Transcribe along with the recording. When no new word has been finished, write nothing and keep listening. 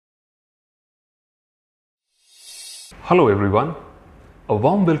Hello everyone, a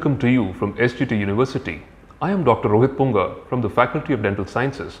warm welcome to you from SGT University. I am Dr. Rohit from the Faculty of Dental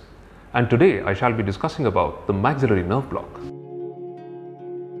Sciences, and today I shall be discussing about the maxillary nerve block.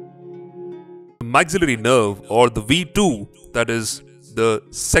 The maxillary nerve, or the V2, that is the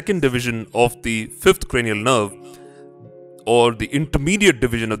second division of the fifth cranial nerve, or the intermediate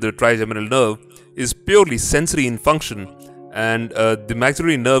division of the trigeminal nerve, is purely sensory in function, and the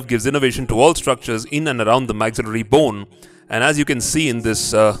maxillary nerve gives innervation to all structures in and around the maxillary bone. And as you can see in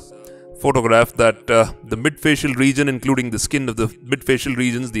this photograph, that the midfacial region, including the skin of the midfacial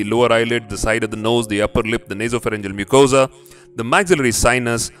regions, the lower eyelid, the side of the nose, the upper lip, the nasopharyngeal mucosa, the maxillary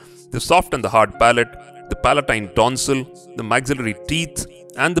sinus, the soft and the hard palate, the palatine tonsil, the maxillary teeth,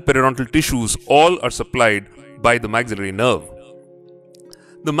 and the periodontal tissues all are supplied by the maxillary nerve.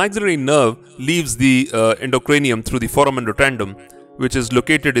 The maxillary nerve leaves the endocranium through the foramen rotundum, which is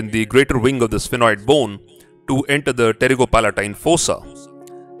located in the greater wing of the sphenoid bone, to enter the pterygopalatine fossa.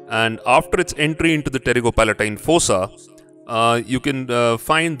 And after its entry into the pterygopalatine fossa, you can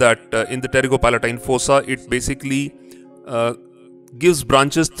find that in the pterygopalatine fossa, it basically gives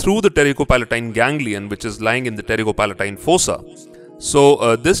branches through the pterygopalatine ganglion, which is lying in the pterygopalatine fossa.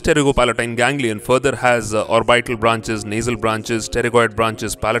 So this pterygopalatine ganglion further has orbital branches, nasal branches, pterygoid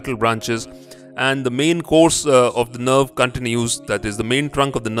branches, palatal branches, and the main course of the nerve continues, that is the main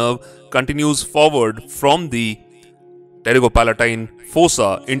trunk of the nerve continues forward from the pterygopalatine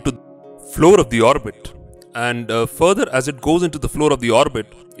fossa into the floor of the orbit. And further, as it goes into the floor of the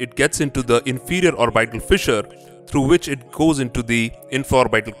orbit, it gets into the inferior orbital fissure, through which it goes into the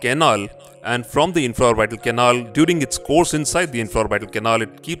infraorbital canal. And from the infraorbital canal, during its course inside the infraorbital canal,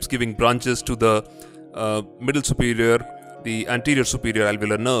 it keeps giving branches to the middle superior, the anterior superior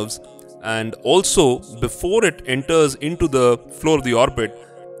alveolar nerves. And also, before it enters into the floor of the orbit,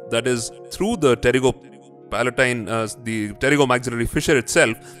 that is through the pterygopalatine, the pterygomaxillary fissure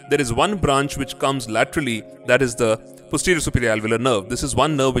itself, there is one branch which comes laterally, that is the posterior superior alveolar nerve. This is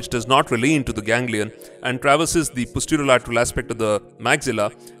one nerve which does not relay into the ganglion and traverses the posterolateral aspect of the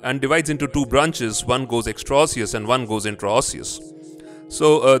maxilla and divides into two branches. One goes extraosseous and one goes intraosseous.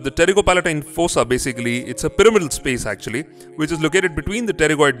 So the pterygopalatine fossa, basically, it's a pyramidal space actually, which is located between the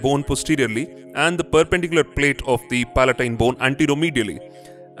pterygoid bone posteriorly and the perpendicular plate of the palatine bone anteromedially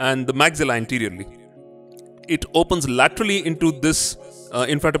and the maxilla anteriorly. It opens laterally into this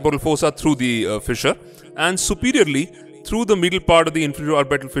infratemporal fossa through the fissure, and superiorly through the middle part of the inferior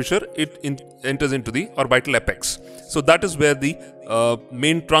orbital fissure, it enters into the orbital apex. So that is where the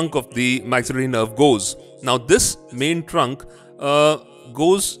main trunk of the maxillary nerve goes. Now this main trunk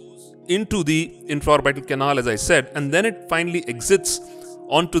goes into the infraorbital canal, as I said, and then it finally exits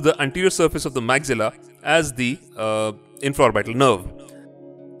onto the anterior surface of the maxilla as the infraorbital nerve.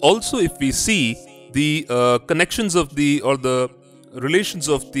 Also, if we see the connections of the relations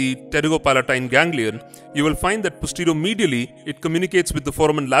of the pterygopalatine ganglion, you will find that posteromedially it communicates with the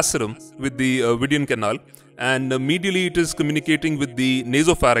foramen lacerum with the Vidian canal, and medially it is communicating with the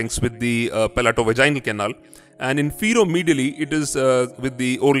nasopharynx with the palatovaginal canal, and infero-medially it is with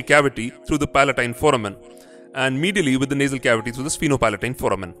the oral cavity through the palatine foramen, and medially with the nasal cavity through the sphenopalatine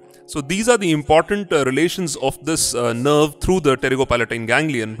foramen. So these are the important relations of this nerve through the pterygopalatine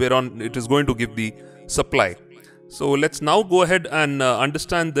ganglion, whereon it is going to give the supply. So let's now go ahead and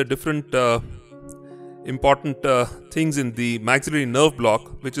understand the different important things in the maxillary nerve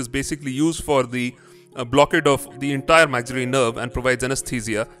block, which is basically used for the blockade of the entire maxillary nerve and provides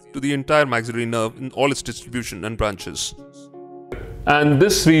anesthesia to the entire maxillary nerve in all its distribution and branches. And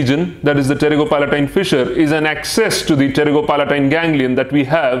this region, that is the pterygopalatine fissure, is an access to the pterygopalatine ganglion that we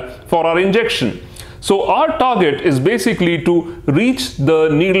have for our injection. So our target is basically to reach the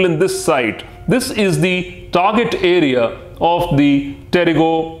needle in this site. This is the target area of the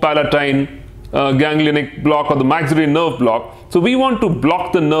pterygopalatine ganglionic block or the maxillary nerve block. So we want to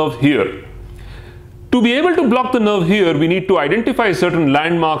block the nerve here. To be able to block the nerve here, we need to identify certain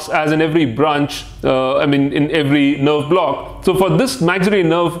landmarks as in every branch, in every nerve block. So for this maxillary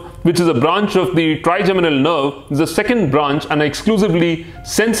nerve, which is a branch of the trigeminal nerve, is the second branch and exclusively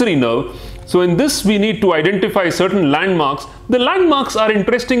sensory nerve. So in this we need to identify certain landmarks. The landmarks are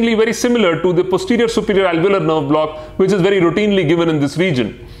interestingly very similar to the posterior superior alveolar nerve block, which is very routinely given in this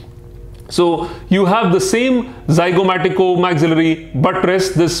region. So you have the same zygomatico-maxillary buttress,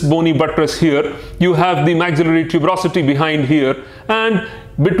 this bony buttress here. You have the maxillary tuberosity behind here, and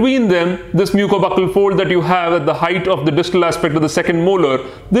between them, this mucobuccal fold that you have at the height of the distal aspect of the second molar,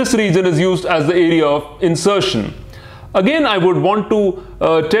 this region is used as the area of insertion. Again, I would want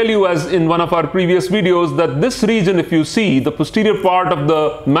to tell you, as in one of our previous videos, that this region, if you see the posterior part of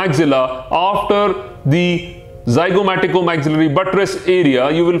the maxilla after the zygomatico-maxillary buttress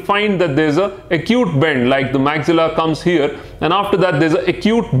area, you will find that there's a acute bend, like the maxilla comes here, and after that there's an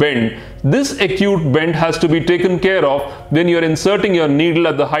acute bend. This acute bend has to be taken care of when you're inserting your needle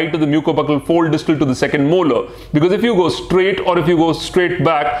at the height of the mucobuccal fold distal to the second molar, because if you go straight or if you go straight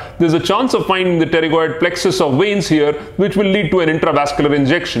back, there's a chance of finding the pterygoid plexus of veins here, which will lead to an intravascular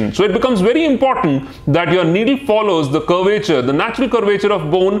injection. So it becomes very important that your needle follows the curvature, the natural curvature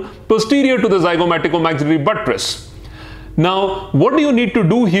of bone posterior to the zygomatico-maxillary buttress. Now, what do you need to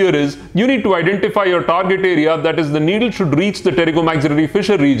do here is, you need to identify your target area, that is the needle should reach the pterygomaxillary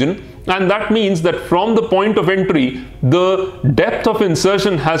fissure region, and that means that from the point of entry, the depth of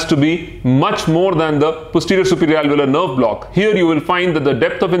insertion has to be much more than the posterior superior alveolar nerve block. Here you will find that the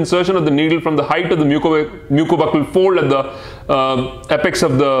depth of insertion of the needle from the height of the mucobuccal fold at the apex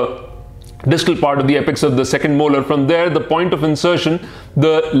of the distal part of the apex of the second molar, from there the point of insertion,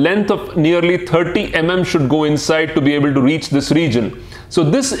 the length of nearly 30 mm should go inside to be able to reach this region. So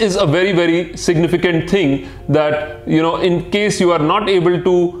this is a very, very significant thing, that in case you are not able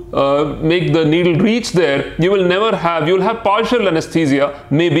to make the needle reach there, you will have partial anesthesia,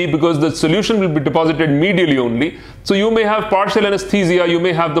 maybe, because the solution will be deposited medially only. So you may have partial anesthesia, you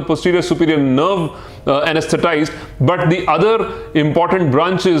may have the posterior superior nerve anesthetized, but the other important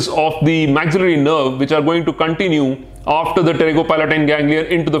branches of the maxillary nerve, which are going to continue after the pterygopalatine ganglion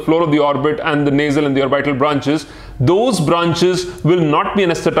into the floor of the orbit and the nasal and the orbital branches, those branches will not be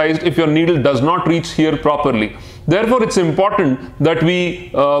anesthetized if your needle does not reach here properly. Therefore, it's important that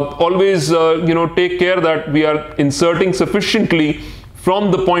we always take care that we are inserting sufficiently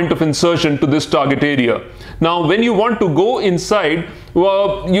from the point of insertion to this target area. Now, when you want to go inside,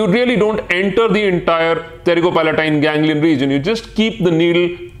 you really don't enter the entire pterygopalatine ganglion region. You just keep the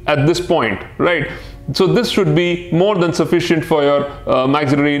needle at this point, right? So this should be more than sufficient for your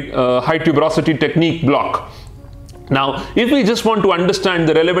maxillary high tuberosity technique block. Now, if we just want to understand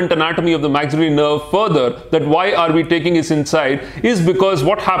the relevant anatomy of the maxillary nerve further, that why are we taking this inside, is because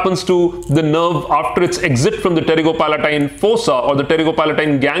what happens to the nerve after its exit from the pterygopalatine fossa or the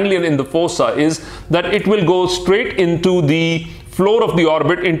pterygopalatine ganglion in the fossa is that it will go straight into the floor of the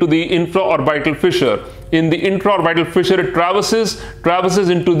orbit, into the infraorbital fissure. In the intraorbital fissure, it traverses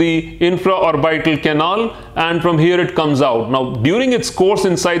into the infraorbital canal, and from here it comes out. Now, during its course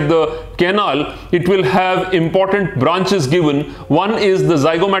inside the canal, it will have important branches given. One is the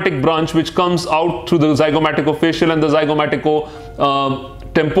zygomatic branch, which comes out through the zygomaticofacial and the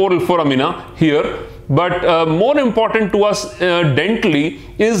zygomatico-temporal foramina here. But more important to us dentally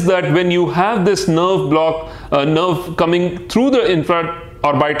is that when you have this nerve block, nerve coming through the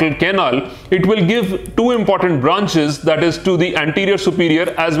infraorbital canal, it will give two important branches, that is to the anterior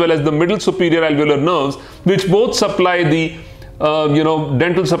superior as well as the middle superior alveolar nerves, which both supply the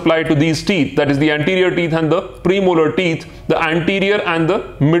dental supply to these teeth, that is the anterior teeth and the premolar teeth, the anterior and the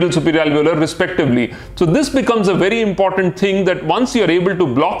middle superior alveolar respectively. So this becomes a very important thing, that once you are able to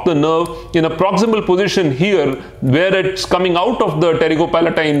block the nerve in a proximal position here, where it's coming out of the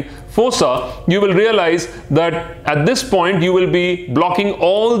pterygopalatine fossa, you will realize that at this point you will be blocking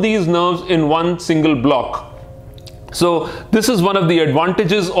all these nerves in one single block. So this is one of the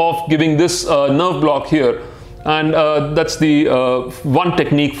advantages of giving this nerve block here. And that's the one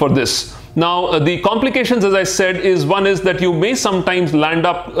technique for this. Now, the complications, as I said, is one is that you may sometimes land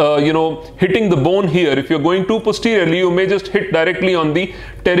up, hitting the bone here. If you're going too posteriorly, you may just hit directly on the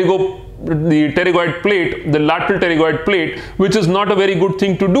pterygoid plate, the lateral pterygoid plate, which is not a very good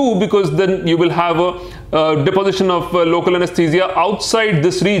thing to do, because then you will have a deposition of local anesthesia outside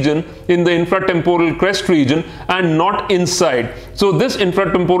this region in the infratemporal crest region and not inside. So this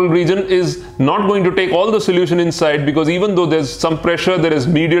infratemporal region is not going to take all the solution inside, because even though there's some pressure, there is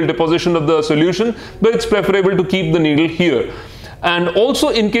medial deposition of the solution, but it's preferable to keep the needle here. And also,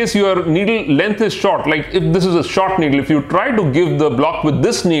 in case your needle length is short, like if this is a short needle, if you try to give the block with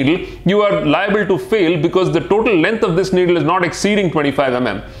this needle, you are liable to fail, because the total length of this needle is not exceeding 25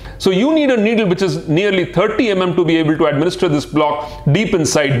 mm. So you need a needle which is nearly 30 mm to be able to administer this block deep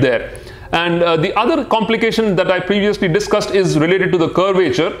inside there. And the other complication that I previously discussed is related to the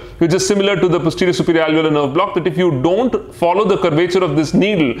curvature, which is similar to the posterior superior alveolar nerve block, that if you don't follow the curvature of this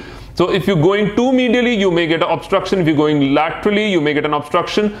needle, so if you're going too medially, you may get an obstruction. If you're going laterally, you may get an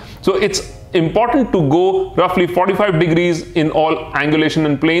obstruction. So it's important to go roughly 45 degrees in all angulation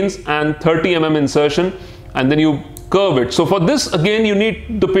and planes and 30 mm insertion, and then you curve it. So for this, again, you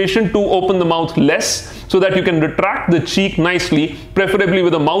need the patient to open the mouth less, so that you can retract the cheek nicely, preferably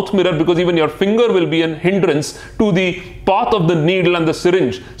with a mouth mirror, because even your finger will be a hindrance to the path of the needle and the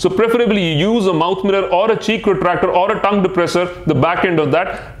syringe. So preferably you use a mouth mirror or a cheek retractor or a tongue depressor, the back end of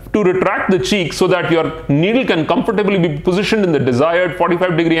that, to retract the cheek so that your needle can comfortably be positioned in the desired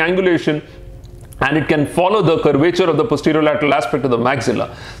 45-degree angulation, and it can follow the curvature of the posterior lateral aspect of the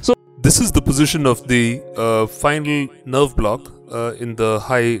maxilla. So this is the position of the final nerve block in the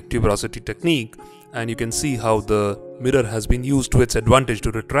high tuberosity technique, and you can see how the mirror has been used to its advantage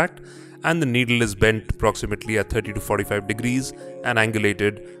to retract, and the needle is bent approximately at 30 to 45 degrees and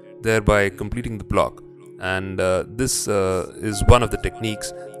angulated, thereby completing the block. And this is one of the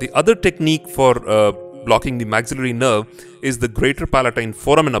techniques. The other technique for blocking the maxillary nerve is the greater palatine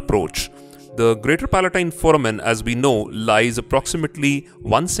foramen approach. The greater palatine foramen, as we know, lies approximately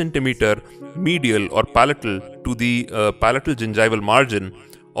 1 centimeter medial or palatal to the palatal gingival margin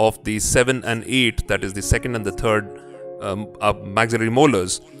of the 7 and 8, that is the second and the third maxillary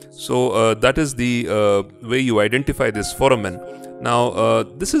molars. So that is the way you identify this foramen. Now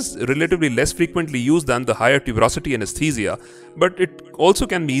this is relatively less frequently used than the higher tuberosity anesthesia, but it also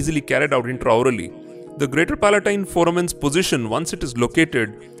can be easily carried out intraorally. The greater palatine foramen's position, once it is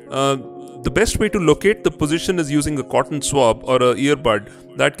located, the best way to locate the position is using a cotton swab or a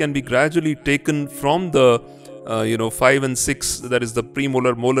earbud that can be gradually taken from the 5 and 6, that is the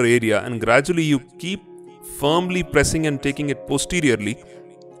premolar molar area, and gradually you keep firmly pressing and taking it posteriorly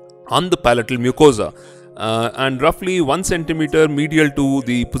on the palatal mucosa, and roughly 1 centimeter medial to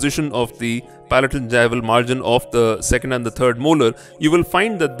the position of the palatal gingival margin of the second and the third molar, you will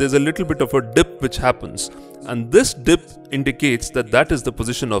find that there's a little bit of a dip which happens, and this dip indicates that that is the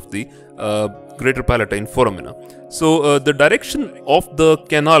position of the greater palatine foramina. So the direction of the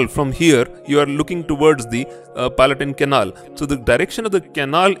canal from here, you are looking towards the palatine canal. So the direction of the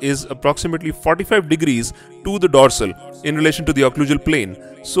canal is approximately 45 degrees to the dorsal in relation to the occlusal plane.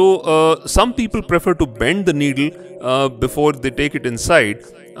 So some people prefer to bend the needle before they take it inside.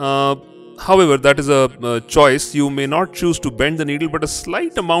 However, that is a choice. You may not choose to bend the needle, but a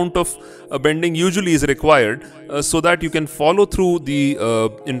slight amount of bending usually is required so that you can follow through the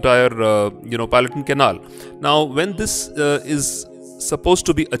entire palatine canal. Now, when this is supposed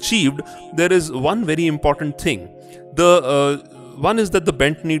to be achieved, there is one very important thing. One is that the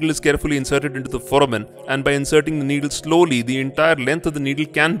bent needle is carefully inserted into the foramen, and by inserting the needle slowly, the entire length of the needle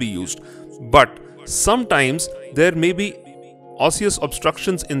can be used. But sometimes there may be osseous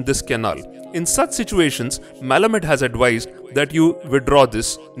obstructions in this canal. In such situations, Malamed has advised that you withdraw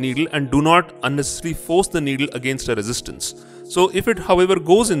this needle and do not unnecessarily force the needle against a resistance. So if it however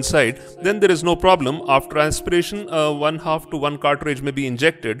goes inside, then there is no problem. After aspiration, 1/2 to 1 cartridge may be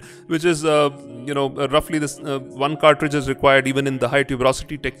injected, which is roughly this 1 cartridge is required even in the high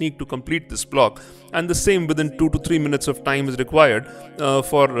tuberosity technique to complete this block, and the same within 2 to 3 minutes of time is required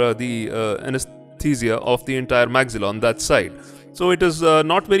for the anesthesia of the entire maxilla on that side. So it is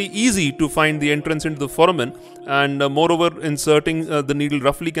not very easy to find the entrance into the foramen, and moreover, inserting the needle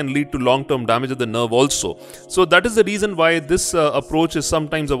roughly can lead to long-term damage of the nerve also. So that is the reason why this approach is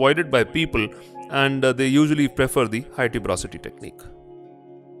sometimes avoided by people, and they usually prefer the high tuberosity technique.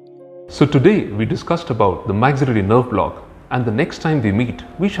 So today we discussed about the maxillary nerve block, and the next time we meet,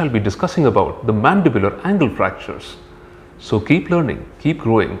 we shall be discussing about the mandibular angle fractures. So keep learning, keep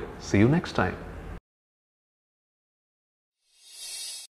growing. See you next time.